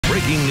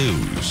breaking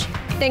news.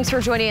 Thanks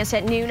for joining us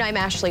at noon. I'm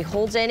Ashley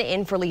Holden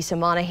in for Lisa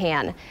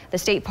Monahan. The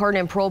State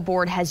Pardon and Parole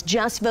Board has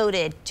just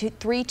voted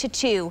 3-2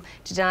 to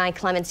deny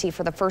clemency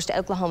for the first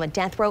Oklahoma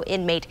death row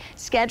inmate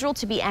scheduled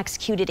to be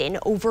executed in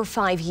over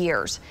 5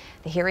 years.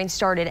 The hearing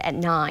started at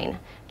 9.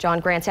 John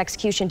Grant's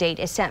execution date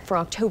is set for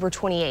October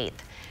 28th.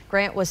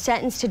 Grant was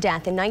sentenced to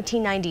death in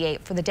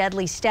 1998 for the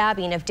deadly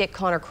stabbing of Dick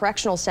Connor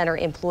Correctional Center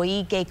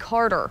employee Gay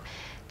Carter.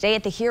 Today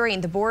at the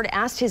hearing, the board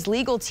asked his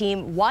legal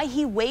team why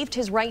he waived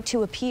his right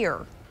to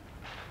appear.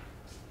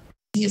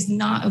 He is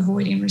not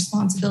avoiding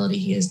responsibility.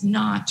 He is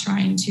not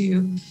trying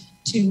to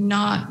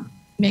not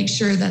make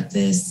sure that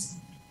this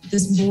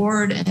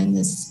board and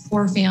this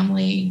poor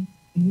family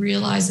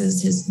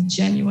realizes his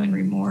genuine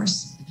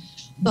remorse.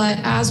 But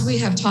as we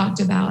have talked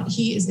about,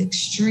 he is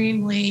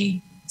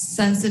extremely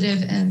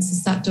sensitive and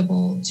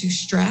susceptible to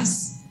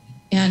stress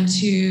and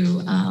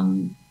to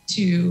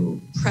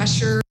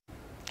pressure.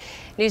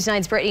 News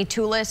 9's Brittany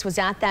Toulis was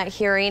at that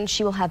hearing.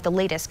 She will have the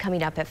latest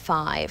coming up at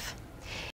 5.